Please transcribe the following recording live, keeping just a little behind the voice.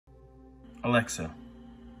Alexa,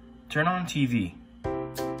 turn on TV.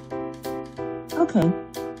 Okay.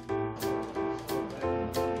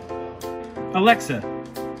 Alexa,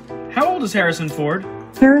 how old is Harrison Ford?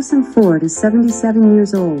 Harrison Ford is 77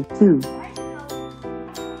 years old, too.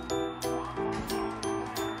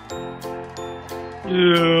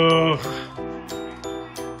 Ugh.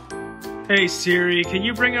 Hey Siri, can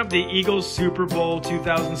you bring up the Eagles Super Bowl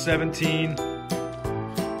 2017?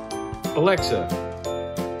 Alexa,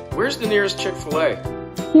 where's the nearest Chick-fil-A?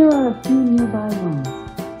 Here are a few nearby ones.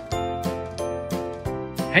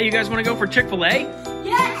 Hey, you guys want to go for Chick-fil-A?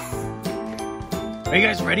 Yes! Are you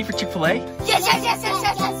guys ready for Chick-fil-A?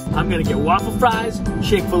 Yes! I'm gonna get waffle fries,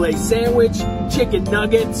 Chick-fil-A sandwich, chicken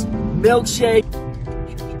nuggets, milkshake.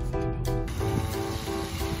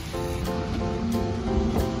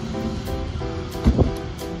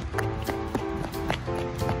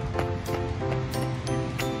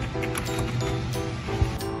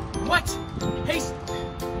 What?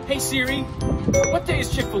 Hey Siri, what day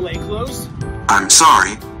is Chick-fil-A closed? I'm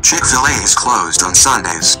sorry, Chick-fil-A is closed on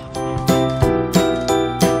Sundays.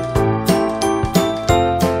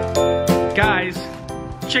 Guys,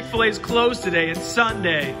 Chick-fil-A is closed today. It's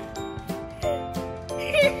Sunday.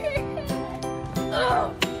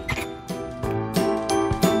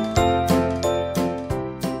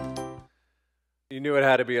 You knew it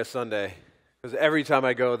had to be a Sunday, because every time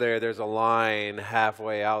I go there, there's a line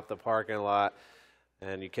halfway out the parking lot,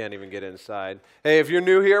 and you can't even get inside. Hey, if you're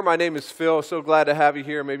new here, my name is Phil. So glad to have you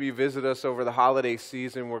here. Maybe you visit us over the holiday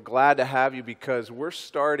season. We're glad to have you because we're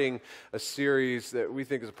starting a series that we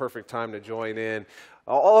think is a perfect time to join in,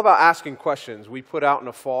 all about asking questions. We put out in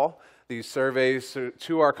the fall these surveys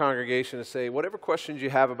to our congregation to say, whatever questions you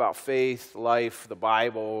have about faith, life, the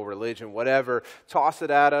Bible, religion, whatever, toss it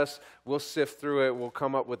at us. We'll sift through it. We'll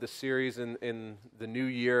come up with a series in the new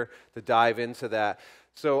year to dive into that.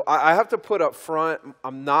 So I have to put up front,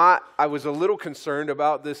 I was a little concerned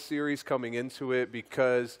about this series coming into it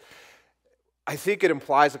because I think it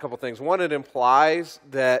implies a couple things. One, it implies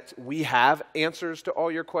that we have answers to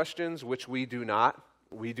all your questions, which we do not.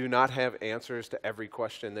 We do not have answers to every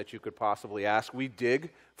question that you could possibly ask. We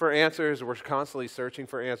dig for answers. We're constantly searching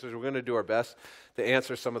for answers. We're going to do our best to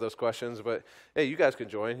answer some of those questions. But, hey, you guys can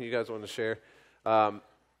join. You guys want to share.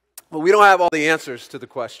 But we don't have all the answers to the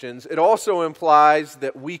questions. It also implies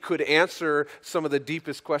that we could answer some of the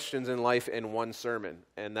deepest questions in life in one sermon,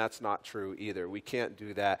 and that's not true either. We can't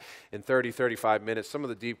do that in 30, 35 minutes. Some of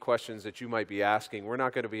the deep questions that you might be asking, we're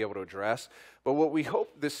not going to be able to address. But what we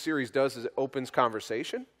hope this series does is it opens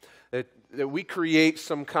conversation, that we create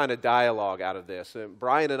some kind of dialogue out of this. And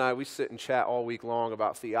Brian and I, we sit and chat all week long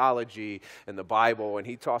about theology and the Bible, and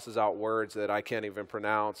he tosses out words that I can't even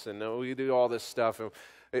pronounce, and we do all this stuff. And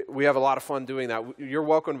we have a lot of fun doing that. You're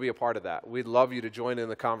welcome to be a part of that. We'd love you to join in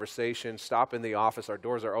the conversation. Stop in the office. Our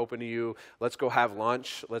doors are open to you. Let's go have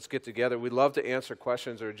lunch. Let's get together. We'd love to answer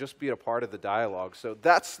questions or just be a part of the dialogue. So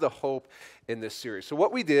that's the hope in this series. So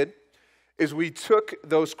what we did is we took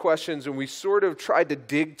those questions and we sort of tried to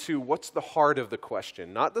dig to what's the heart of the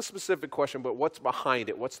question. Not the specific question, but what's behind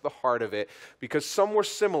it. What's the heart of it? Because some were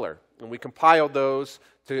similar, and we compiled those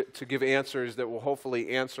to give answers that will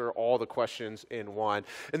hopefully answer all the questions in one.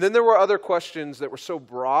 And then there were other questions that were so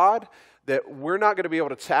broad that we're not going to be able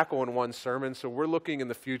to tackle in one sermon, so we're looking in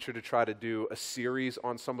the future to try to do a series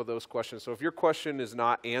on some of those questions. So if your question is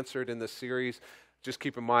not answered in this series, just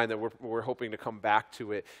keep in mind that we're hoping to come back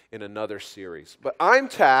to it in another series. But I'm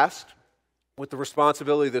tasked with the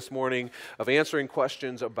responsibility this morning of answering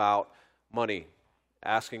questions about money.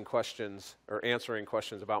 Asking questions or answering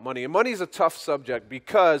questions about money. And money is a tough subject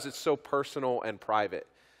because it's so personal and private.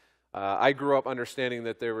 I grew up understanding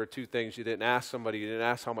that there were two things. You didn't ask somebody, you didn't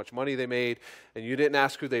ask how much money they made, and you didn't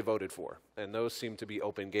ask who they voted for. And those seem to be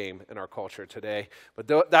open game in our culture today.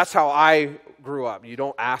 But that's how I grew up. You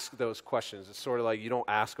don't ask those questions. It's sort of like you don't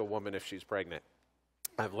ask a woman if she's pregnant.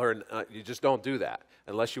 I've learned you just don't do that.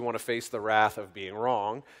 Unless you want to face the wrath of being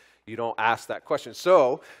wrong, you don't ask that question.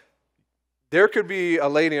 So there could be a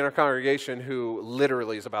lady in our congregation who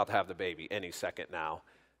literally is about to have the baby any second now,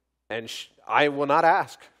 and I will not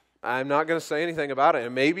ask. I'm not going to say anything about it.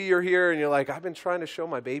 And maybe you're here and you're like, I've been trying to show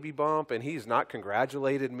my baby bump, and he's not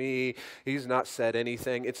congratulated me. He's not said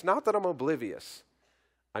anything. It's not that I'm oblivious.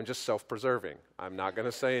 I'm just self-preserving. I'm not going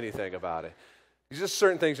to say anything about it. There's just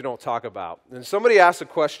certain things you don't talk about. And somebody asked a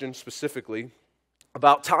question specifically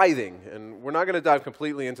about tithing. And we're not going to dive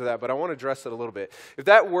completely into that, but I want to address it a little bit. If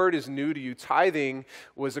that word is new to you, tithing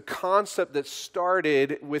was a concept that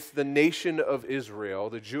started with the nation of Israel,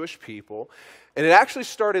 the Jewish people. And it actually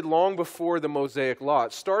started long before the Mosaic Law.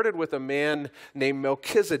 It started with a man named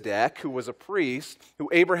Melchizedek, who was a priest, who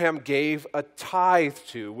Abraham gave a tithe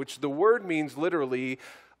to, which the word means literally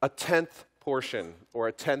a tenth portion or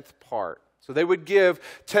a tenth part. So they would give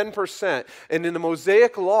 10%. And in the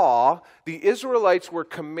Mosaic Law, the Israelites were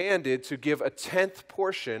commanded to give a tenth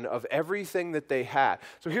portion of everything that they had.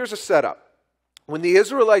 So here's a setup. When the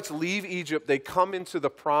Israelites leave Egypt, they come into the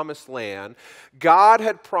promised land. God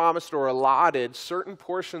had promised or allotted certain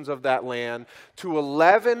portions of that land to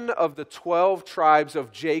 11 of the 12 tribes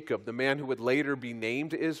of Jacob, the man who would later be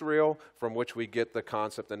named Israel, from which we get the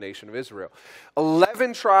concept, the nation of Israel.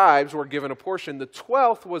 11 tribes were given a portion. The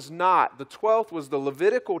 12th was not. The 12th was the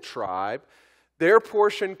Levitical tribe. Their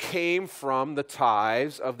portion came from the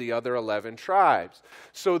tithes of the other 11 tribes.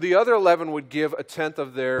 So the other 11 would give a tenth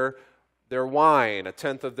of their wine, a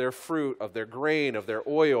tenth of their fruit, of their grain, of their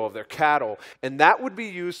oil, of their cattle. And that would be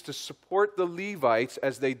used to support the Levites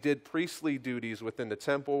as they did priestly duties within the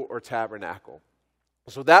temple or tabernacle.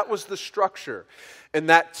 So that was the structure. And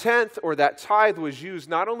that tenth or that tithe was used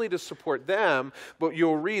not only to support them, but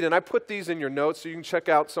you'll read, and I put these in your notes so you can check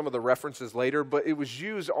out some of the references later, but it was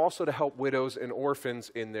used also to help widows and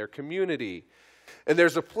orphans in their community. And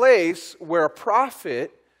there's a place where a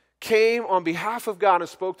prophet came on behalf of God and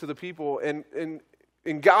spoke to the people, and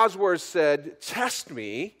God's word said, test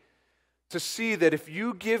me to see that if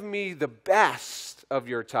you give me the best of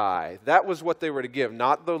your tithe, that was what they were to give,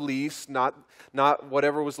 not the least, not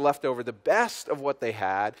whatever was left over, the best of what they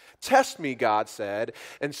had. Test me, God said,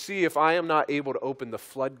 and see if I am not able to open the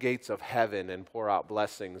floodgates of heaven and pour out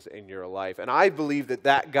blessings in your life. And I believe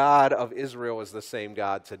that God of Israel is the same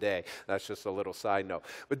God today. That's just a little side note.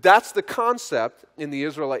 But that's the concept in the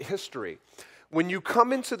Israelite history. When you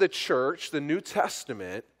come into the church, the New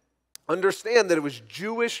Testament, understand that it was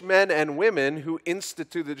Jewish men and women who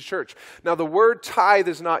instituted the church. Now, the word tithe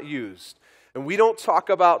is not used. And we don't talk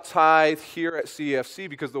about tithe here at CFC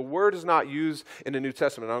because the word is not used in the New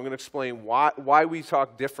Testament. I'm going to explain why we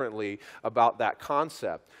talk differently about that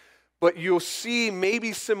concept. But you'll see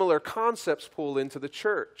maybe similar concepts pull into the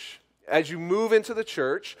church. As you move into the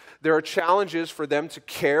church, there are challenges for them to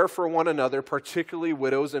care for one another, particularly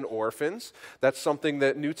widows and orphans. That's something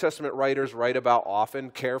that New Testament writers write about often,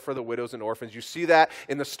 care for the widows and orphans. You see that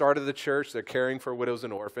in the start of the church, they're caring for widows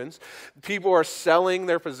and orphans. People are selling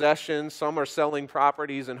their possessions, some are selling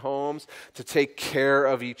properties and homes to take care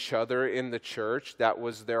of each other in the church. That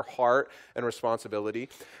was their heart and responsibility.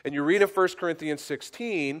 And you read in 1 Corinthians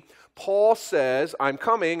 16, Paul says, I'm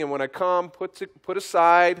coming, and when I come, put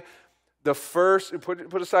aside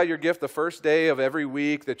put aside your gift the first day of every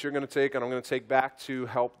week that you're going to take, and I'm going to take back to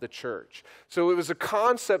help the church. So it was a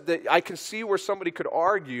concept that I can see where somebody could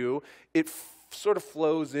argue it sort of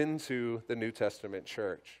flows into the New Testament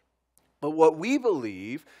church. But what we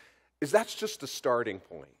believe is that's just a starting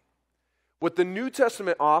point. What the New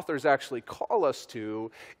Testament authors actually call us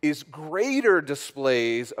to is greater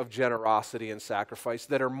displays of generosity and sacrifice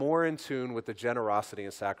that are more in tune with the generosity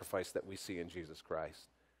and sacrifice that we see in Jesus Christ.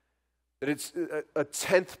 That it's a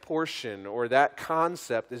tenth portion, or that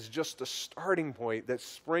concept is just a starting point that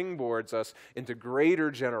springboards us into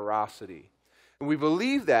greater generosity. And we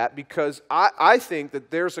believe that because I think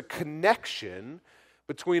that there's a connection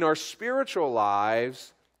between our spiritual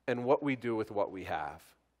lives and what we do with what we have.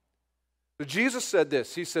 So Jesus said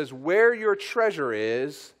this, he says, where your treasure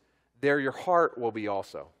is, there your heart will be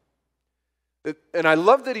also. And I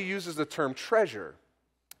love that he uses the term treasure.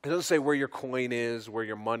 It doesn't say where your coin is, where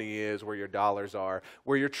your money is, where your dollars are,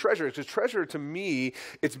 where your treasure is. Because treasure, to me,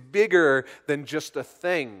 it's bigger than just a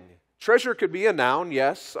thing. Treasure could be a noun,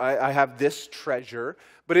 yes, I have this treasure,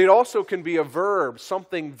 but it also can be a verb,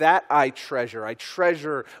 something that I treasure. I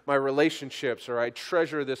treasure my relationships, or I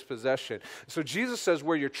treasure this possession. So Jesus says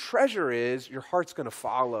where your treasure is, your heart's going to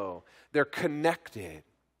follow. They're connected.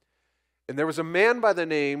 And there was a man by the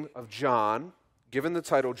name of John, given the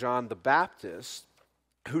title John the Baptist,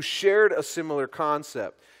 who shared a similar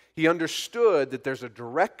concept. He understood that there's a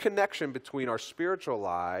direct connection between our spiritual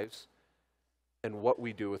lives and what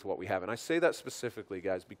we do with what we have. And I say that specifically,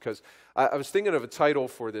 guys, because I was thinking of a title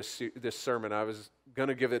for this sermon. I was going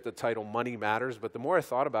to give it the title Money Matters, but the more I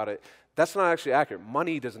thought about it, that's not actually accurate.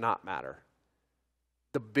 Money does not matter.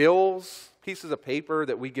 The bills, pieces of paper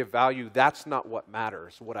that we give value, that's not what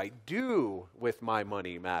matters. What I do with my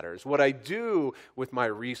money matters. What I do with my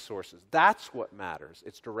resources, that's what matters.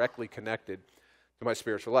 It's directly connected to my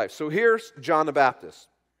spiritual life. So here's John the Baptist.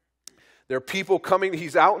 There are people coming,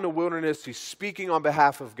 he's out in the wilderness, he's speaking on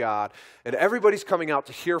behalf of God, and everybody's coming out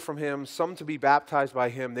to hear from him, some to be baptized by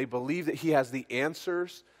him. They believe that he has the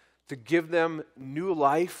answers to give them new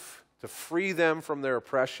life, to free them from their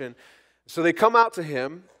oppression. So they come out to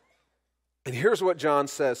him, and here's what John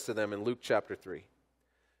says to them in Luke chapter 3.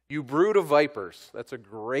 You brood of vipers. That's a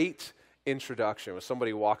great introduction when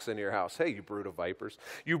somebody walks into your house. Hey, you brood of vipers.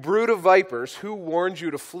 You brood of vipers, who warned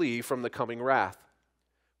you to flee from the coming wrath?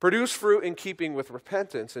 Produce fruit in keeping with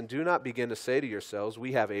repentance, and do not begin to say to yourselves,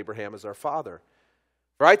 we have Abraham as our father.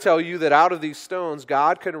 For I tell you that out of these stones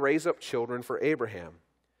God can raise up children for Abraham.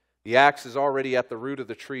 The axe is already at the root of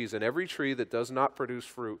the trees, and every tree that does not produce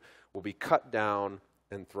fruit will be cut down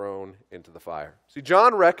and thrown into the fire. See,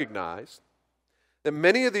 John recognized that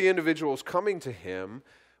many of the individuals coming to him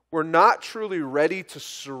were not truly ready to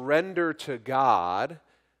surrender to God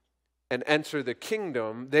and enter the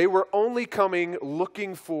kingdom. They were only coming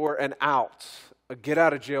looking for an out, a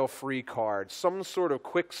get-out-of-jail-free card, some sort of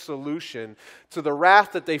quick solution to the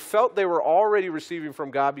wrath that they felt they were already receiving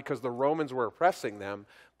from God because the Romans were oppressing them,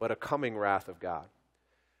 but a coming wrath of God.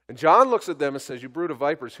 And John looks at them and says, you brood of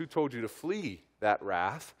vipers, who told you to flee that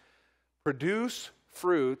wrath? Produce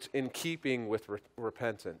fruit in keeping with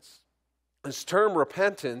repentance. This term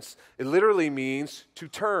repentance, it literally means to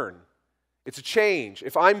turn. It's a change.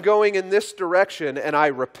 If I'm going in this direction and I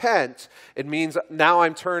repent, it means now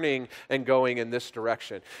I'm turning and going in this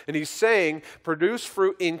direction. And he's saying, produce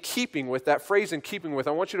fruit in keeping with. That phrase, in keeping with,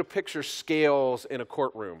 I want you to picture scales in a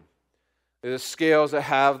courtroom. There's scales that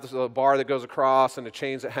have the bar that goes across and the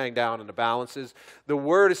chains that hang down and the balances. The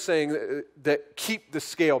word is saying that keep the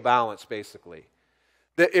scale balanced, basically.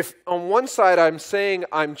 That if on one side I'm saying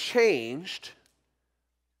I'm changed,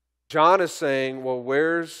 John is saying, well,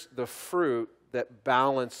 where's the fruit that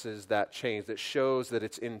balances that change, that shows that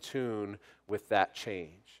it's in tune with that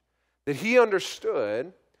change? That he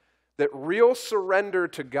understood that real surrender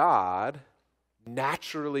to God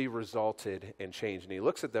naturally resulted in change. And he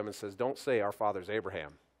looks at them and says, don't say our father's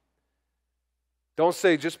Abraham. Don't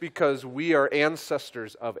say just because we are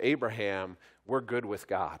ancestors of Abraham, we're good with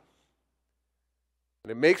God. And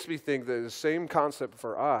it makes me think that the same concept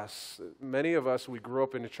for us. Many of us, we grew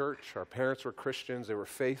up in the church. Our parents were Christians. They were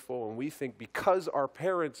faithful. And we think because our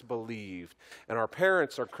parents believed and our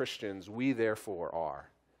parents are Christians, we therefore are.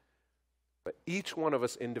 But each one of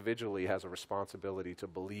us individually has a responsibility to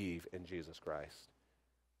believe in Jesus Christ.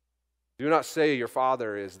 Do not say your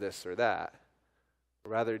father is this or that.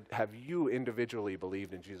 Rather, have you individually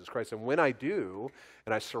believed in Jesus Christ? And when I do,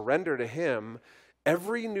 and I surrender to him,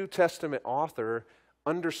 every New Testament author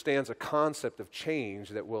understands a concept of change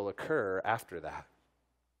that will occur after that.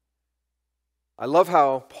 I love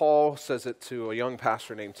how Paul says it to a young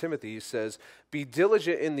pastor named Timothy. He says, be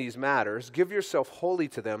diligent in these matters, give yourself wholly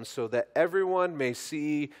to them so that everyone may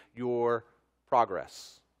see your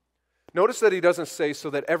progress. Notice that he doesn't say so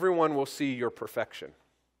that everyone will see your perfection.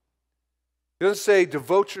 He doesn't say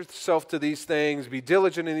devote yourself to these things, be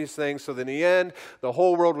diligent in these things, so that in the end, the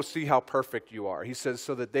whole world will see how perfect you are. He says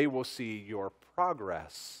so that they will see your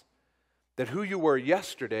progress. That who you were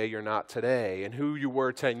yesterday, you're not today. And who you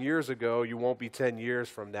were 10 years ago, you won't be 10 years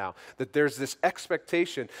from now. That there's this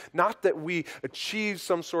expectation, not that we achieve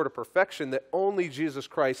some sort of perfection that only Jesus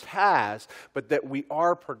Christ has, but that we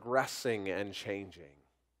are progressing and changing.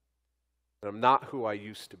 And I'm not who I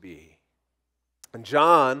used to be. And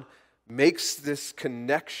John makes this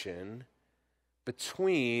connection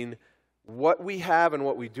between what we have and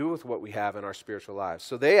what we do with what we have in our spiritual lives.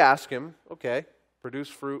 So they ask him, okay, produce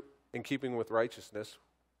fruit in keeping with righteousness.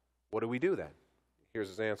 What do we do then? Here's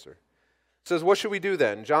his answer. It says, what should we do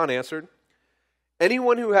then? John answered,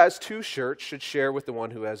 anyone who has 2 shirts should share with the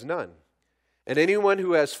one who has none. And anyone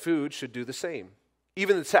who has food should do the same.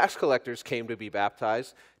 Even the tax collectors came to be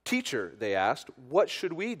baptized. Teacher, they asked, what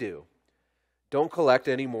should we do? Don't collect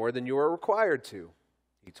any more than you are required to,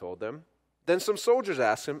 he told them. Then some soldiers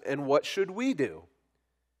asked him, and what should we do?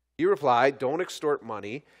 He replied, don't extort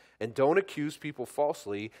money and don't accuse people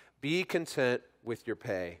falsely. Be content with your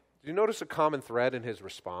pay. Did you notice a common thread in his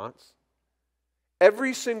response?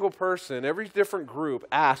 Every single person, every different group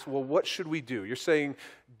asked, well, what should we do? You're saying,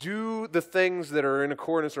 do the things that are in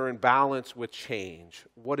accordance or in balance with change.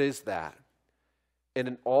 What is that? And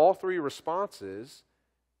in all 3 responses,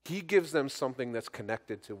 he gives them something that's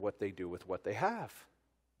connected to what they do with what they have,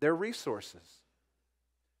 their resources.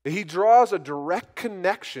 He draws a direct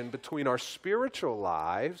connection between our spiritual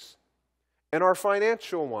lives and our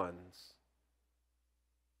financial ones.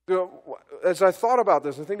 As I thought about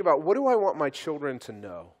this, I think about, what do I want my children to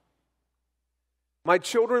know? My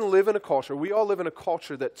children live in a culture, we all live in a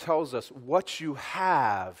culture that tells us what you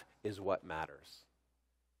have is what matters.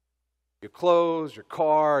 Your clothes, your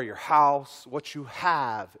car, your house, what you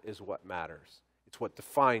have is what matters. It's what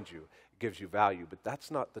defines you. It gives you value. But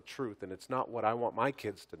that's not the truth, and it's not what I want my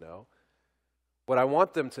kids to know. What I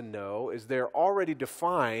want them to know is they're already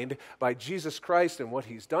defined by Jesus Christ and what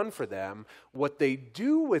He's done for them. What they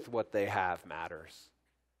do with what they have matters.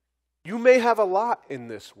 You may have a lot in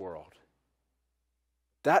this world.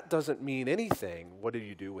 That doesn't mean anything. What do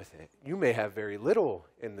you do with it? You may have very little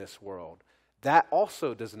in this world. That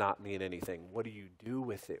also does not mean anything. What do you do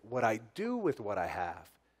with it? What I do with what I have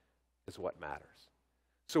is what matters.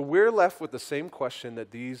 So we're left with the same question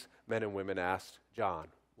that these men and women asked John.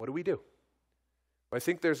 What do we do? I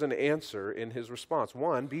think there's an answer in his response.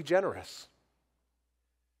 One, be generous.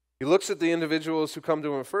 He looks at the individuals who come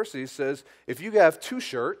to him first. He says, if you have 2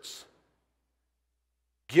 shirts,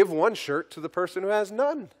 give 1 shirt to the person who has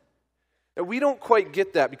none. And we don't quite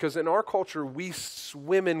get that because in our culture, we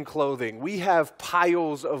swim in clothing. We have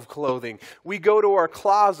piles of clothing. We go to our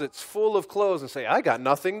closets full of clothes and say, I got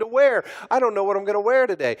nothing to wear. I don't know what I'm going to wear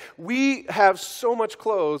today. We have so much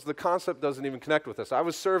clothes, the concept doesn't even connect with us. I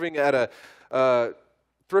was serving at a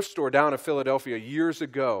thrift store down in Philadelphia years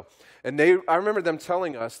ago, and I remember them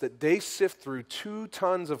telling us that they sift through 2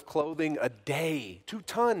 tons of clothing a day. 2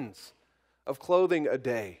 tons of clothing a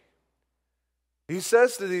day. He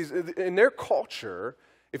says to these, in their culture,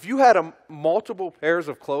 if you had multiple pairs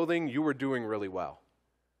of clothing, you were doing really well.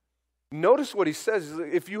 Notice what he says,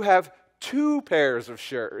 if you have 2 pairs of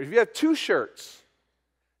shirts, if you have 2 shirts,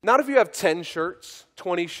 not if you have 10 shirts,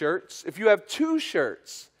 20 shirts, if you have 2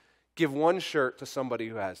 shirts, give 1 shirt to somebody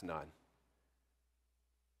who has none.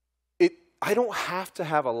 I don't have to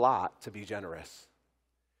have a lot to be generous.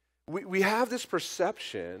 We have this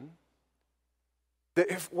perception that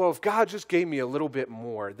if God just gave me a little bit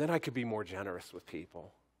more, then I could be more generous with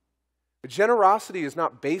people. But generosity is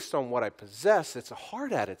not based on what I possess, it's a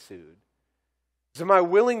heart attitude. So am I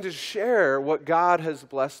willing to share what God has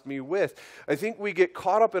blessed me with? I think we get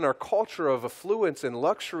caught up in our culture of affluence and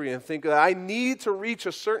luxury and think that I need to reach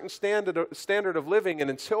a certain standard of living, and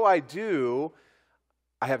until I do,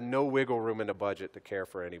 I have no wiggle room in the budget to care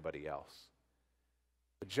for anybody else.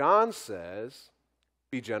 But John says,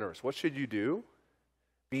 be generous. What should you do?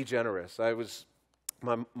 Be generous.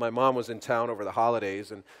 My mom was in town over the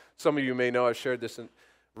holidays, and some of you may know I've shared this in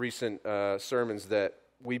recent sermons that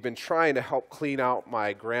we've been trying to help clean out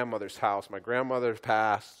my grandmother's house. My grandmother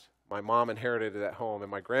passed, my mom inherited it at home,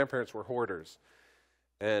 and my grandparents were hoarders.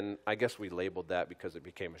 And I guess we labeled that because it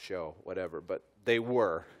became a show, whatever, but they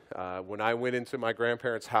were. When I went into my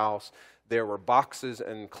grandparents' house, there were boxes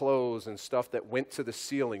and clothes and stuff that went to the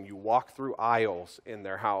ceiling. You walk through aisles in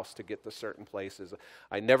their house to get to certain places.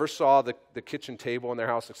 I never saw the kitchen table in their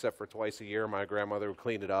house except for twice a year. My grandmother would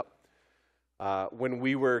clean it up. When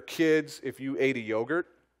we were kids, if you ate a yogurt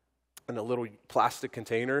in a little plastic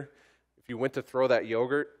container, if you went to throw that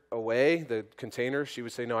yogurt away, the container, she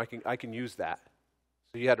would say, no, I can use that.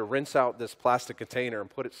 So you had to rinse out this plastic container and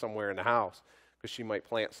put it somewhere in the house because she might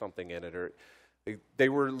plant something in it, or they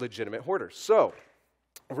were legitimate hoarders. So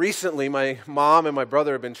recently, my mom and my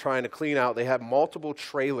brother have been trying to clean out. They have multiple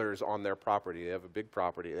trailers on their property. They have a big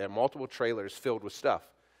property. They have multiple trailers filled with stuff.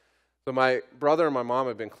 So my brother and my mom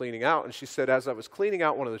have been cleaning out, and she said, as I was cleaning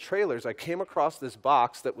out one of the trailers, I came across this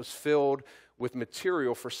box that was filled with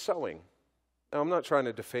material for sewing. Now, I'm not trying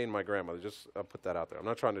to defame my grandmother. I'll put that out there. I'm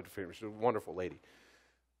not trying to defame her. She's a wonderful lady.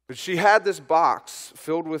 But she had this box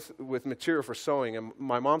filled with material for sewing, and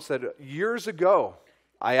my mom said, years ago,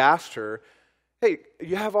 I asked her, hey,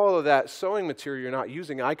 you have all of that sewing material you're not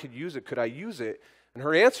using. I could use it. Could I use it? And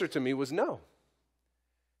her answer to me was no.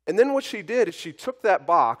 And then what she did is she took that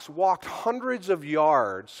box, walked hundreds of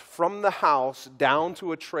yards from the house down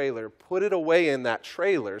to a trailer, put it away in that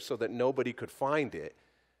trailer so that nobody could find it,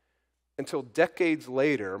 until decades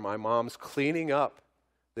later, my mom's cleaning up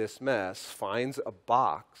this mess, finds a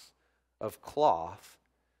box of cloth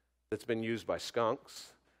that's been used by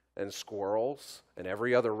skunks and squirrels and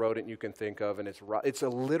every other rodent you can think of, and it's a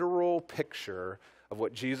literal picture of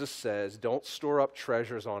what Jesus says, don't store up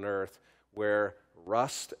treasures on earth where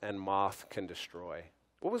rust and moth can destroy.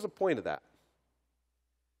 What was the point of that?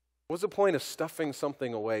 What was the point of stuffing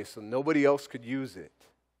something away so nobody else could use it,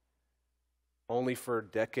 only for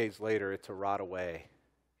decades later it to rot away,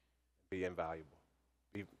 be invaluable,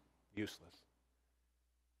 be useless?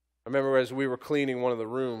 I remember as we were cleaning one of the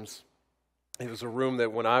rooms, it was a room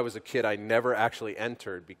that when I was a kid I never actually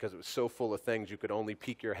entered because it was so full of things you could only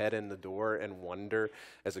peek your head in the door and wonder.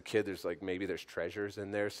 As a kid, maybe there's treasures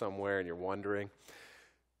in there somewhere and you're wondering.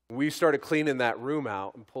 We started cleaning that room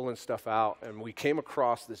out and pulling stuff out, and we came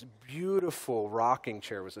across this beautiful rocking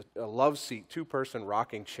chair. It was a love seat, two-person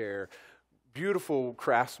rocking chair, beautiful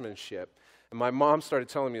craftsmanship. And my mom started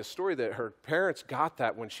telling me a story that her parents got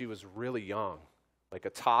that when she was really young, like a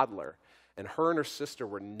toddler. And her and her sister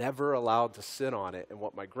were never allowed to sit on it. And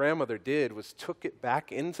what my grandmother did was took it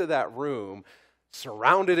back into that room,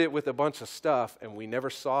 surrounded it with a bunch of stuff, and we never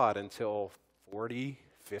saw it until 40,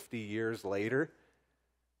 50 years later.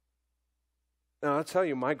 Now, I'll tell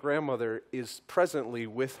you, my grandmother is presently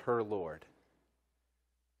with her Lord.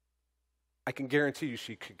 I can guarantee you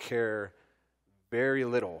she could care very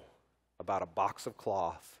little about a box of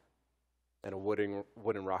cloth and a wooden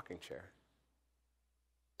rocking chair.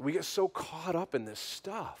 We get so caught up in this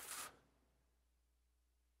stuff.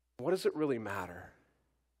 What does it really matter?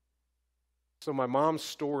 So my mom's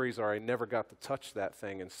stories are I never got to touch that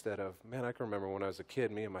thing instead of, man, I can remember when I was a kid,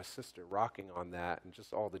 me and my sister rocking on that and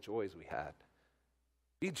just all the joys we had.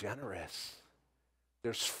 Be generous.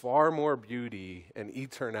 There's far more beauty and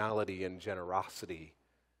eternality in generosity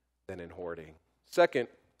than in hoarding. Second,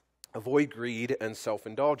 avoid greed and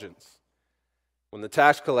self-indulgence. When the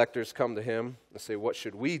tax collectors come to him and say, what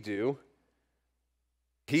should we do?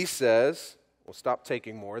 He says, well, stop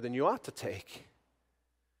taking more than you ought to take.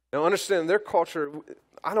 Now, understand, in their culture,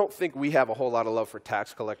 I don't think we have a whole lot of love for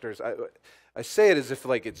tax collectors. I say it as if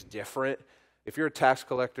like it's different. If you're a tax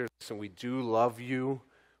collector, and we do love you,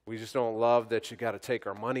 we just don't love that you got to take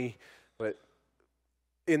our money. But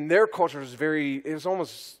in their culture, it was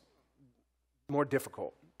almost more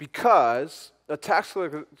difficult because a tax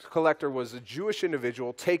collector was a Jewish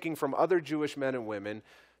individual taking from other Jewish men and women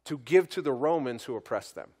to give to the Romans who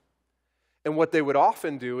oppressed them. And what they would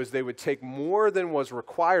often do is they would take more than was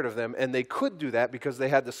required of them, and they could do that because they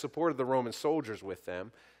had the support of the Roman soldiers with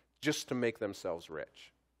them just to make themselves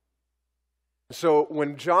rich. So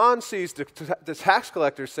when John sees the tax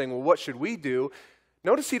collector saying, well, what should we do?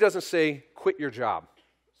 Notice he doesn't say, quit your job,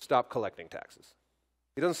 stop collecting taxes.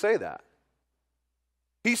 He doesn't say that.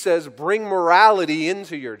 He says, bring morality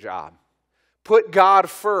into your job. Put God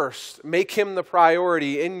first. Make him the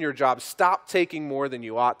priority in your job. Stop taking more than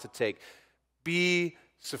you ought to take.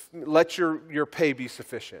 Let your pay be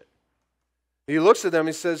sufficient. He looks at them,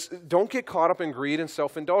 he says, don't get caught up in greed and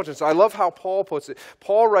self-indulgence. I love how Paul puts it.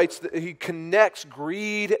 Paul writes that he connects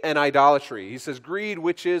greed and idolatry. He says, greed,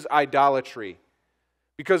 which is idolatry.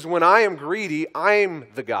 Because when I am greedy, I'm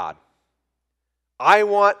the God. I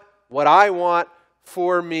want what I want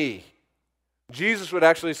for me. Jesus would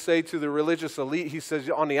actually say to the religious elite, he says,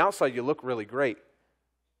 on the outside you look really great.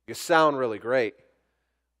 You sound really great.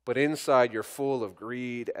 But inside you're full of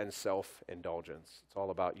greed and self-indulgence. It's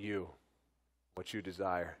all about you. What you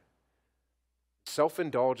desire.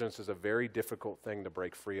 Self-indulgence is a very difficult thing to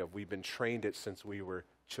break free of. We've been trained it since we were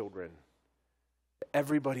children.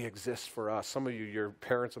 Everybody exists for us. Some of you, your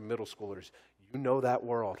parents of middle schoolers, you know that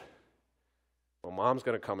world. Well, mom's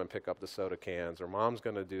going to come and pick up the soda cans, or mom's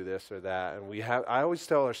going to do this or that. And I always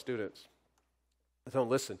tell our students, don't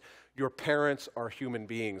listen, your parents are human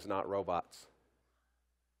beings, not robots.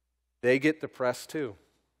 They get depressed too.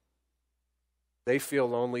 They feel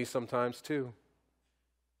lonely sometimes too.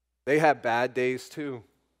 They have bad days too.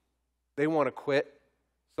 They want to quit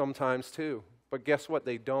sometimes too. But guess what?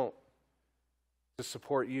 They don't. To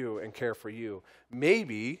support you and care for you.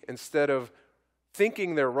 Maybe instead of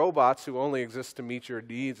thinking they're robots who only exist to meet your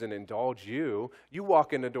needs and indulge you, you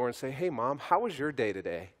walk in the door and say, hey mom, how was your day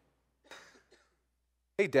today?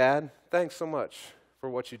 Hey dad, thanks so much for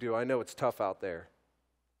what you do. I know it's tough out there.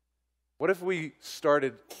 What if we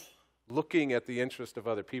started looking at the interest of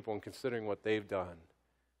other people and considering what they've done,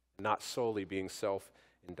 not solely being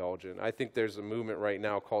self-indulgent? I think there's a movement right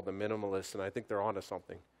now called the minimalists, and I think they're onto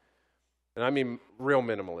something. And I mean real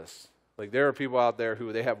minimalists. Like there are people out there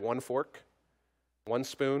who they have one fork, one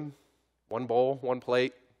spoon, one bowl, one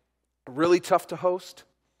plate. Really tough to host.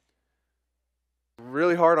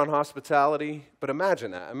 Really hard on hospitality. But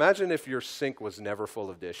imagine that. Imagine if your sink was never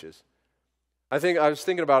full of dishes. I was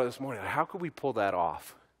thinking about it this morning. How could we pull that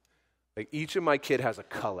off? Like each of my kid has a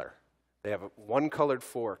color. They have one colored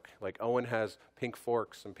fork. Like Owen has pink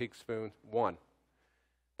forks and pink spoons. One.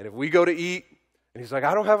 And if we go to eat, and he's like,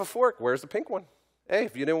 I don't have a fork. Where's the pink one? Hey,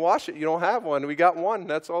 if you didn't wash it, you don't have one. We got one.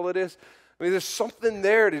 That's all it is. I mean, there's something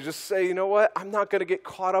there to just say, you know what? I'm not going to get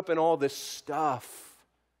caught up in all this stuff.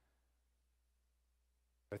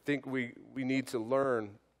 I think we need to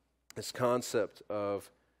learn this concept of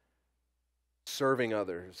serving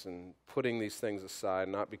others and putting these things aside,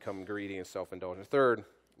 not become greedy and self-indulgent. Third,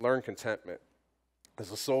 learn contentment. As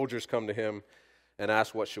the soldiers come to him and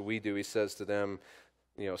ask, what should we do? He says to them,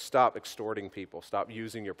 Stop extorting people. Stop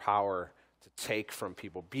using your power to take from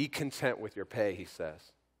people. Be content with your pay, he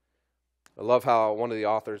says. I love how one of the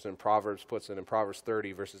authors in Proverbs puts it in Proverbs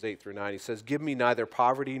 30, verses 8 through 9. He says, "Give me neither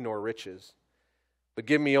poverty nor riches, but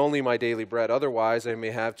give me only my daily bread. Otherwise I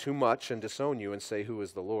may have too much and disown you and say, 'Who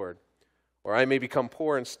is the Lord?' Or I may become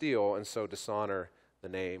poor and steal and so dishonor the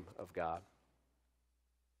name of God."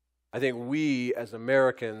 I think we as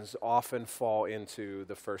Americans often fall into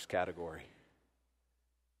the first category,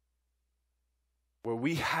 where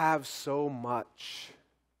we have so much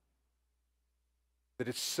that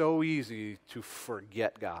it's so easy to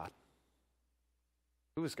forget God.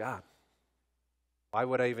 Who is God? Why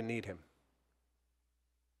would I even need him?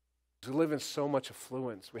 We live in so much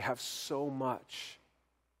affluence. We have so much.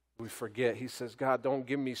 We forget. He says, God, don't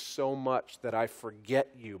give me so much that I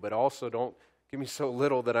forget you, but also don't give me so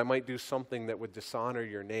little that I might do something that would dishonor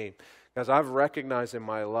your name. Because I've recognized in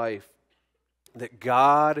my life that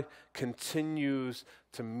God continues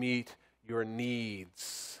to meet your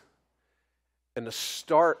needs. And the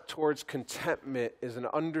start towards contentment is an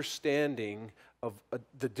understanding of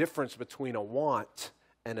the difference between a want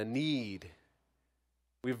and a need.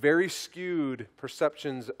 We have very skewed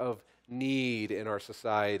perceptions of need in our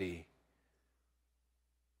society.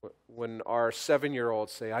 When our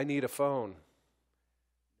 7-year-olds say, I need a phone.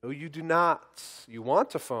 No, you do not. You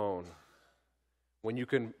want a phone. When you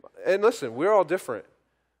can, and listen, we're all different.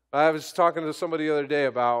 I was talking to somebody the other day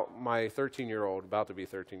about my 13-year-old, about to be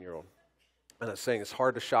 13-year-old. And I was saying it's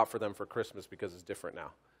hard to shop for them for Christmas because it's different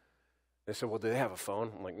now. They said, well, do they have a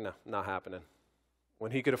phone? I'm like, no, not happening.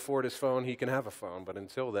 When he could afford his phone, he can have a phone. But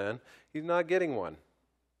until then, he's not getting one.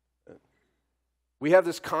 We have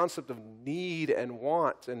this concept of need and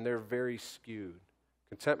want, and they're very skewed.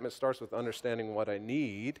 Contentment starts with understanding what I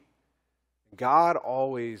need. God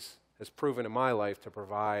always has proven in my life to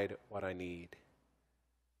provide what I need.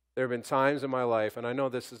 There have been times in my life, and I know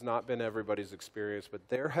this has not been everybody's experience, but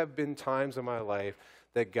there have been times in my life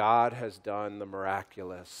that God has done the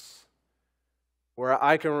miraculous. Where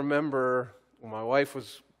I can remember when my wife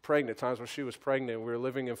was pregnant, times when she was pregnant, we were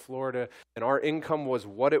living in Florida, and our income was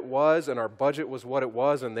what it was, and our budget was what it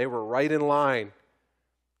was, and they were right in line.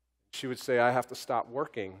 She would say, I have to stop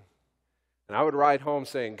working. And I would ride home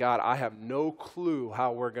saying, God, I have no clue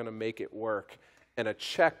how we're going to make it work. And a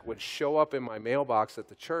check would show up in my mailbox at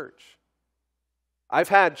the church. I've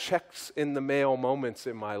had checks in the mail moments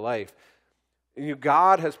in my life. And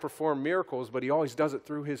God has performed miracles, but he always does it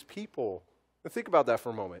through his people. Now think about that for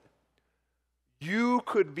a moment. You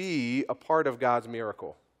could be a part of God's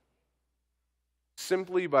miracle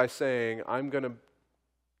simply by saying, I'm going to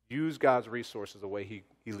use God's resources the way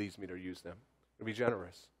he leads me to use them. And be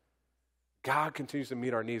generous. God continues to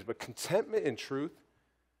meet our needs, but contentment in truth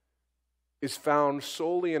is found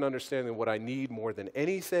solely in understanding what I need more than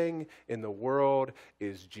anything in the world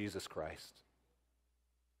is Jesus Christ.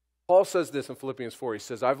 Paul says this in Philippians 4. He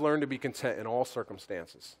says, I've learned to be content in all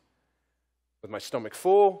circumstances. With my stomach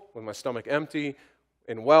full, with my stomach empty,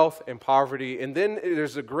 in wealth, in poverty. And then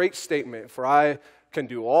there's a great statement, for I can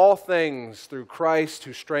do all things through Christ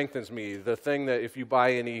who strengthens me. The thing that if you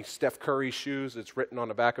buy any Steph Curry shoes, it's written on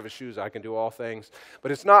the back of his shoes, I can do all things.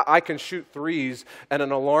 But it's not I can shoot threes at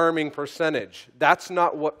an alarming percentage. That's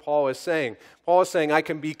not what Paul is saying. Paul is saying I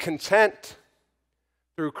can be content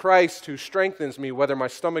through Christ who strengthens me, whether my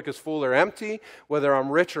stomach is full or empty, whether I'm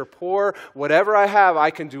rich or poor, whatever I have,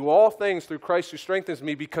 I can do all things through Christ who strengthens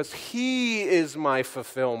me because he is my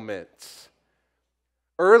fulfillment.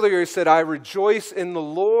 Earlier he said, I rejoice in the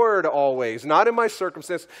Lord always, not in my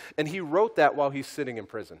circumstance. And he wrote that while he's sitting in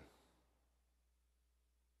prison.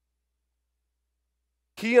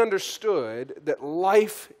 He understood that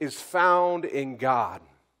life is found in God.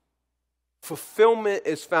 Fulfillment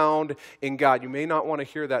is found in God. You may not want to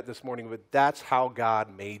hear that this morning, but that's how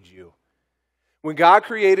God made you. When God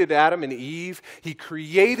created Adam and Eve, he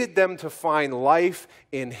created them to find life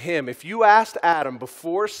in him. If you asked Adam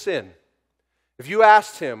before sin, if you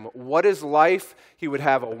asked him, what is life? He would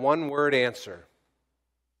have a one-word answer.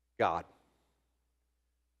 God.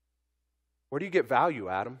 Where do you get value,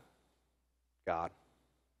 Adam? God.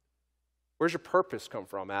 Where's your purpose come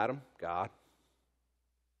from, Adam? God.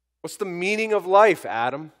 What's the meaning of life,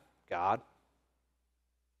 Adam? God.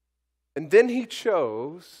 And then he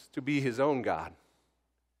chose to be his own God.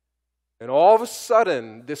 And all of a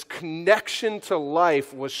sudden, this connection to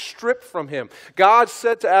life was stripped from him. God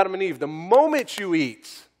said to Adam and Eve, the moment you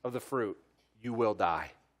eat of the fruit, you will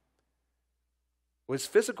die. Well, his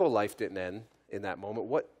physical life didn't end in that moment.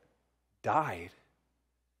 What died?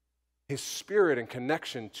 His spirit and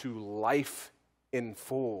connection to life in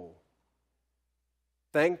full.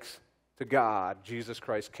 Thanks to God, Jesus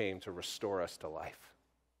Christ came to restore us to life.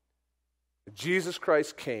 Jesus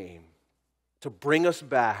Christ came to bring us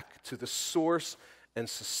back to the source and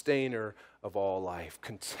sustainer of all life.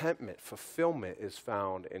 Contentment, fulfillment is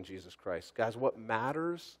found in Jesus Christ. Guys, what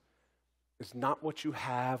matters is not what you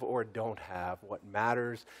have or don't have. What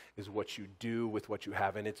matters is what you do with what you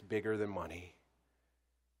have, and it's bigger than money.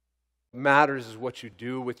 What matters is what you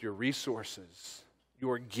do with your resources,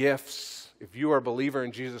 your gifts. If you are a believer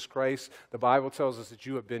in Jesus Christ, the Bible tells us that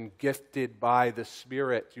you have been gifted by the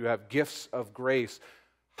Spirit. You have gifts of grace.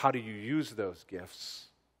 How do you use those gifts?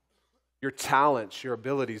 Your talents, your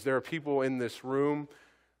abilities. There are people in this room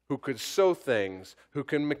who could sew things, who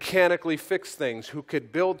can mechanically fix things, who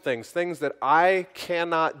could build things that I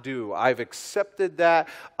cannot do. I've accepted that.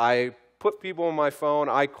 I put people on my phone.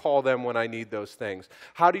 I call them when I need those things.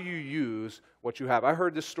 How do you use what you have? I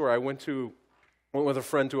heard this story. I went with a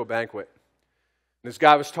friend to a banquet. And this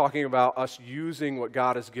guy was talking about us using what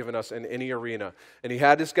God has given us in any arena. And he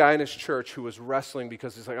had this guy in his church who was wrestling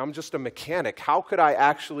because he's like, I'm just a mechanic. How could I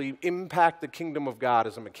actually impact the kingdom of God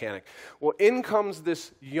as a mechanic? Well, in comes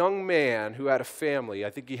this young man who had a family.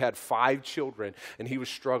 I think he had 5 children, and he was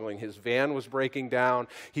struggling. His van was breaking down.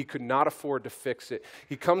 He could not afford to fix it.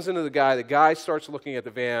 He comes into the guy. The guy starts looking at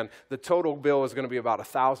the van. The total bill is going to be about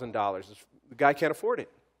 $1,000. The guy can't afford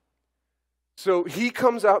it. So he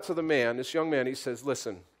comes out to the man, this young man, he says,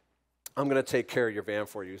 listen, I'm going to take care of your van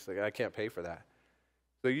for you. He's like, I can't pay for that.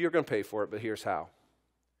 So you're going to pay for it, but here's how.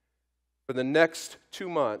 For the next 2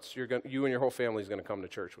 months, you and your whole family is going to come to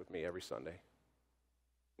church with me every Sunday.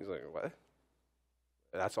 He's like, what?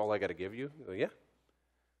 That's all I got to give you? He's like, yeah.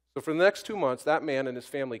 So for the next 2 months, that man and his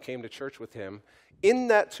family came to church with him. In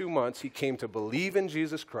that 2 months, he came to believe in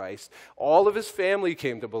Jesus Christ. All of his family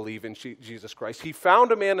came to believe in Jesus Christ. He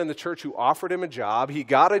found a man in the church who offered him a job. He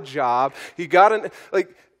got a job.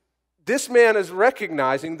 This man is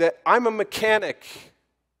recognizing that I'm a mechanic.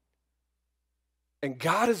 And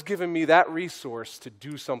God has given me that resource to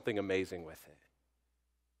do something amazing with it.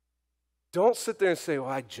 Don't sit there and say, well,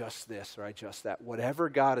 I just this or I just that. Whatever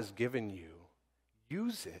God has given you,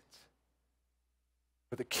 use it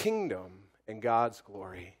for the kingdom and God's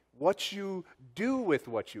glory. What you do with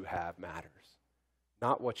what you have matters,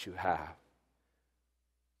 not what you have.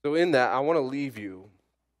 So in that, I want to leave you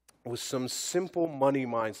with some simple money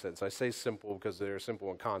mindsets. I say simple because they're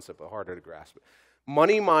simple in concept, but harder to grasp.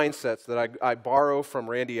 Money mindsets that I borrow from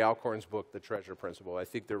Randy Alcorn's book, The Treasure Principle. I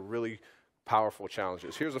think they're really powerful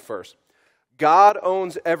challenges. Here's the first. God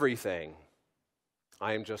owns everything.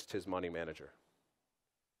 I am just his money manager.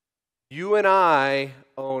 You and I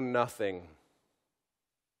own nothing.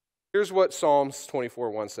 Here's what Psalms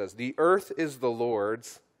 24:1 says. The earth is the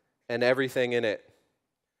Lord's and everything in it,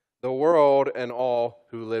 the world and all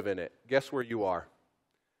who live in it. Guess where you are?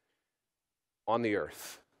 On the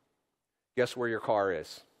earth. Guess where your car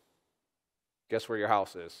is? Guess where your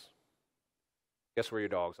house is? Guess where your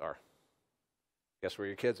dogs are? Guess where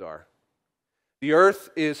your kids are? The earth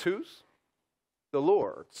is whose? The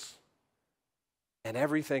Lord's. And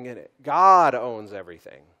everything in it. God owns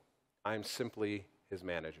everything. I'm simply his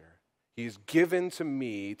manager. He's given to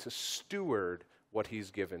me to steward what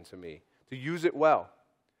he's given to me, to use it well.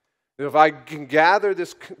 If I can gather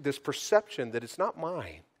this perception that it's not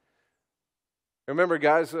mine. Remember,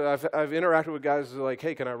 guys, I've interacted with guys who are like,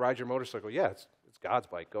 hey, can I ride your motorcycle? Yeah, it's God's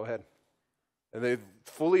bike. Go ahead. And they've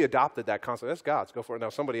fully adopted that concept. That's God's. Go for it. Now,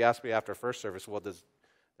 somebody asked me after first service, well, does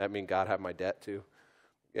that mean God have my debt too?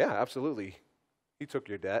 Yeah, absolutely. He took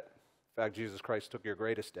your debt. In fact, Jesus Christ took your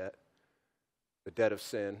greatest debt, the debt of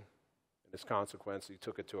sin and its consequence. He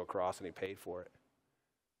took it to a cross and he paid for it.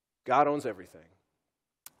 God owns everything.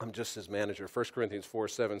 I'm just his manager. 1 Corinthians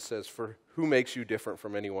 4:7 says, for who makes you different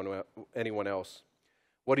from anyone else?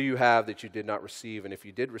 What do you have that you did not receive? And if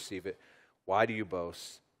you did receive it, why do you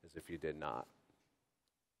boast as if you did not?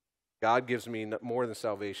 God gives me more than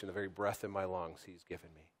salvation, the very breath in my lungs he's given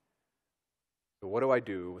me. So what do I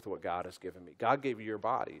do with what God has given me? God gave you your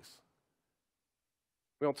bodies.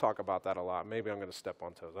 We don't talk about that a lot. Maybe I'm going to step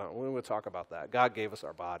on toes. We will talk about that. God gave us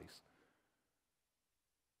our bodies.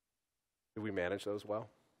 Do we manage those well?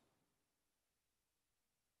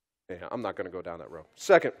 Yeah, I'm not going to go down that road.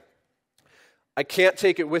 Second, I can't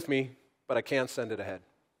take it with me, but I can send it ahead.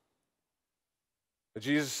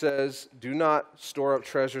 Jesus says, do not store up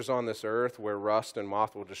treasures on this earth where rust and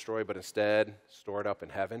moth will destroy, but instead store it up in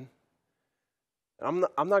heaven. I'm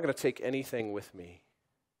not going to take anything with me.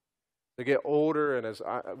 To get older, and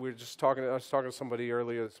I was talking to somebody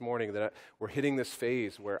earlier this morning that we're hitting this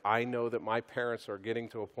phase where I know that my parents are getting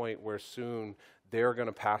to a point where soon they're going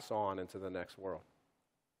to pass on into the next world.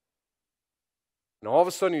 And all of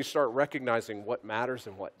a sudden you start recognizing what matters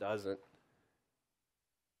and what doesn't.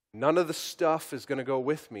 None of the stuff is going to go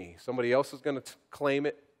with me. Somebody else is going to claim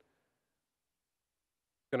it.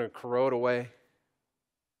 It's going to corrode away.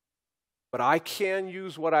 But I can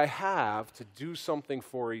use what I have to do something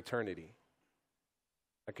for eternity.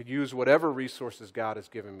 I could use whatever resources God has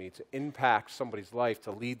given me to impact somebody's life,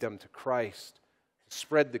 to lead them to Christ, to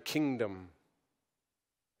spread the kingdom.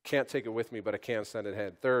 I can't take it with me, but I can send it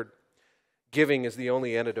ahead. Third, giving is the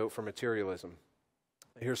only antidote for materialism.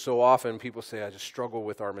 I hear so often people say, I just struggle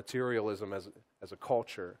with our materialism as a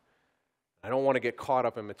culture. I don't want to get caught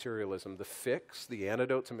up in materialism. The fix, the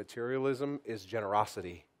antidote to materialism is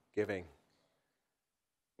generosity, giving.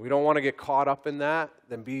 We don't want to get caught up in that,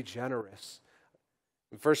 then be generous.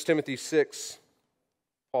 In 1 Timothy 6,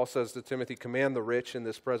 Paul says to Timothy, command the rich in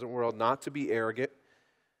this present world not to be arrogant,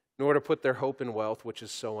 nor to put their hope in wealth, which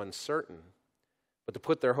is so uncertain, but to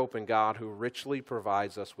put their hope in God, who richly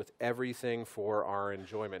provides us with everything for our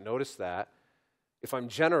enjoyment. Notice that. If I'm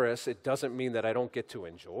generous, it doesn't mean that I don't get to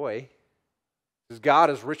enjoy, because God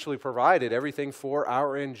has richly provided everything for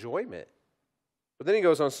our enjoyment. But then he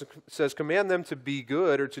goes on and says, command them to be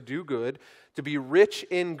good or to do good, to be rich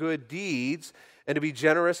in good deeds, and to be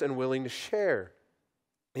generous and willing to share.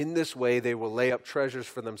 In this way, they will lay up treasures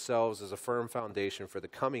for themselves as a firm foundation for the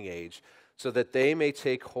coming age, so that they may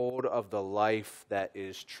take hold of the life that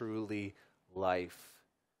is truly life.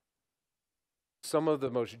 Some of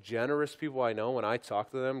the most generous people I know, when I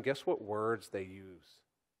talk to them, guess what words they use?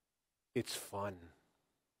 It's fun.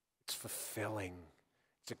 It's fulfilling.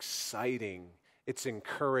 It's exciting. It's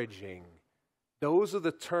encouraging. Those are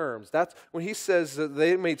the terms. That's when he says that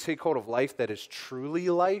they may take hold of life that is truly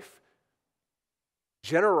life.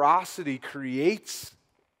 Generosity creates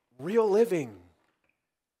real living.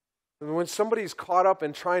 And when somebody's caught up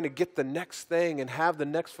in trying to get the next thing and have the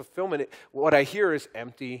next fulfillment, what I hear is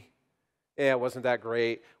empty. Yeah, it wasn't that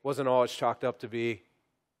great. Wasn't all it's chalked up to be.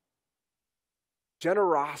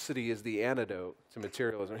 Generosity is the antidote to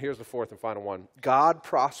materialism. Here's the fourth and final one. God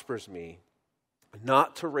prospers me,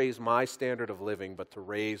 not to raise my standard of living, but to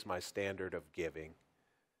raise my standard of giving.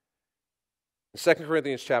 In 2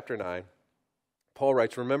 Corinthians chapter 9, Paul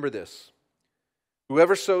writes, remember this,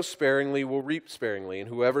 whoever sows sparingly will reap sparingly, and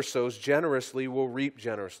whoever sows generously will reap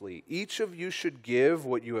generously. Each of you should give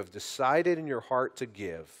what you have decided in your heart to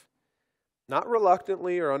give, not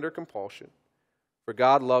reluctantly or under compulsion, for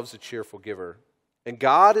God loves a cheerful giver. And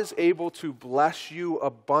God is able to bless you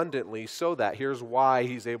abundantly so that, here's why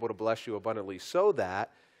he's able to bless you abundantly, so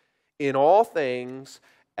that in all things,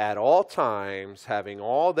 at all times, having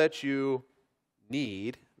all that you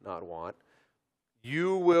need, not want,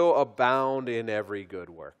 you will abound in every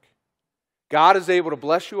good work. God is able to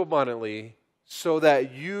bless you abundantly so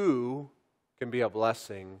that you can be a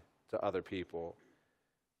blessing to other people.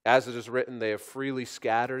 As it is written, they have freely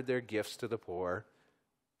scattered their gifts to the poor,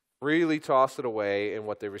 freely toss it away, and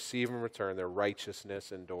what they receive in return, their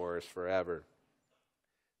righteousness endures forever.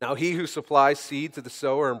 Now he who supplies seed to the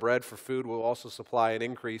sower and bread for food will also supply and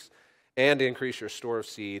increase your store of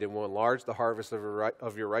seed, and will enlarge the harvest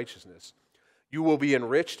of your righteousness. You will be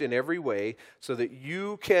enriched in every way, so that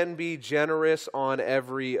you can be generous on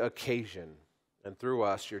every occasion. And through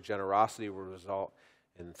us, your generosity will result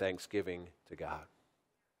in thanksgiving to God.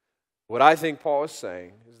 What I think Paul is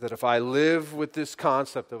saying is that if I live with this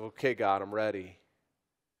concept of, okay, God, I'm ready,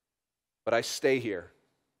 but I stay here.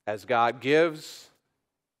 As God gives,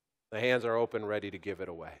 the hands are open, ready to give it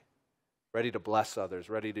away, ready to bless others,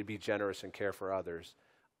 ready to be generous and care for others.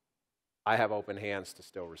 I have open hands to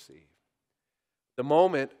still receive. The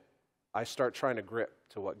moment I start trying to grip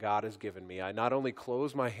to what God has given me, I not only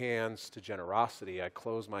close my hands to generosity, I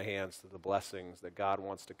close my hands to the blessings that God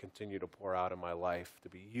wants to continue to pour out in my life to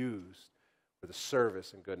be used for the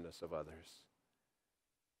service and goodness of others.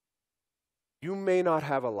 You may not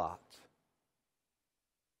have a lot,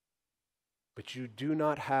 but you do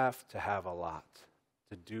not have to have a lot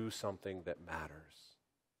to do something that matters.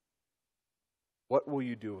 What will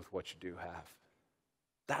you do with what you do have?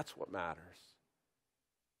 That's what matters.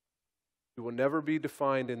 You will never be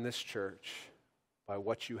defined in this church by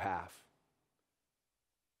what you have.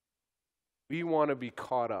 We want to be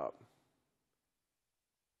caught up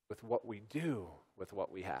with what we do with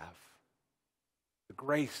what we have. The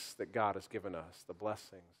grace that God has given us, the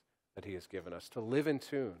blessings that he has given us, to live in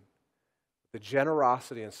tune with the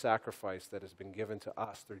generosity and sacrifice that has been given to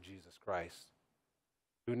us through Jesus Christ,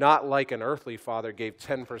 who not like an earthly father gave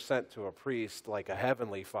 10% to a priest, like a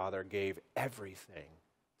heavenly father gave everything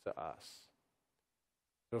to us.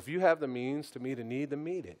 So if you have the means to meet a need, then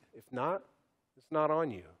meet it. If not, it's not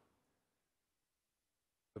on you.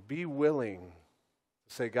 But be willing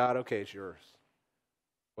Say, God, okay, it's yours.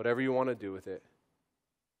 Whatever you want to do with it,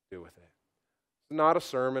 do with it. It's not a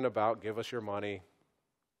sermon about give us your money.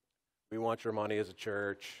 We want your money as a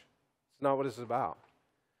church. It's not what it's about.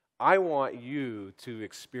 I want you to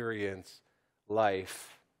experience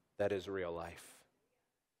life that is real life.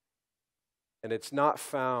 And it's not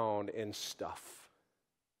found in stuff.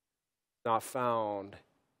 It's not found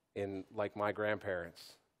in, like my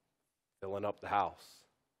grandparents, filling up the house.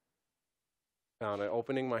 Found in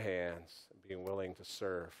opening my hands and being willing to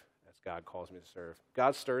serve as God calls me to serve.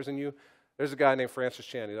 God stirs in you. There's a guy named Francis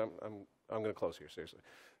Chan. I'm going to close here, seriously.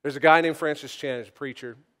 There's a guy named Francis Chan, he's a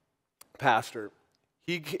preacher, pastor.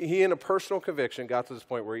 He, in a personal conviction, got to this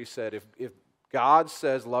point where he said, if God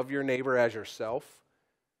says love your neighbor as yourself,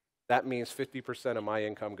 that means 50% of my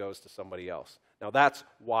income goes to somebody else. Now that's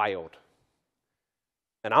wild.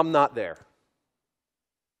 And I'm not there.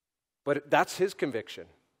 But that's his conviction.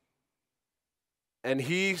 And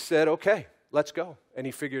he said, okay, let's go. And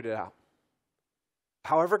he figured it out.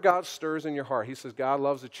 However God stirs in your heart, he says God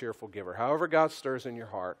loves a cheerful giver. However God stirs in your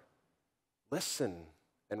heart, listen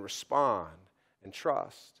and respond and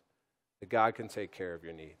trust that God can take care of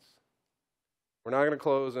your needs. We're not going to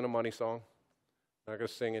close in a money song. We're not going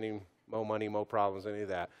to sing any mo money, mo problems, any of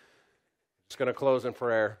that. Just going to close in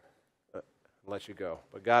prayer and let you go.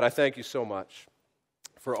 But God, I thank you so much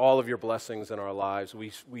for all of your blessings in our lives.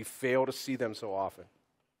 We fail to see them so often.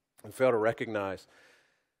 We fail to recognize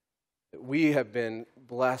that we have been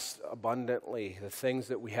blessed abundantly, the things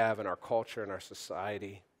that we have in our culture and our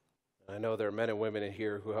society. I know there are men and women in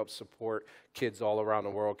here who help support kids all around the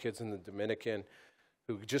world, kids in the Dominican,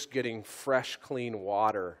 who just getting fresh, clean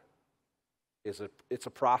water it's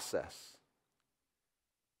a process.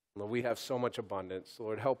 Lord, we have so much abundance.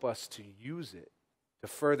 Lord, help us to use it to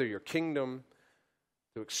further your kingdom,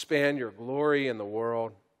 to expand your glory in the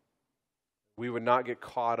world. We would not get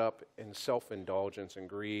caught up in self-indulgence and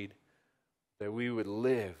greed, that we would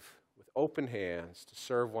live with open hands to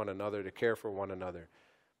serve one another, to care for one another,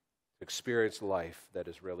 to experience life that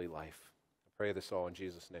is really life. I pray this all in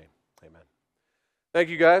Jesus' name. Amen. Thank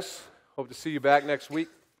you, guys. Hope to see you back next week.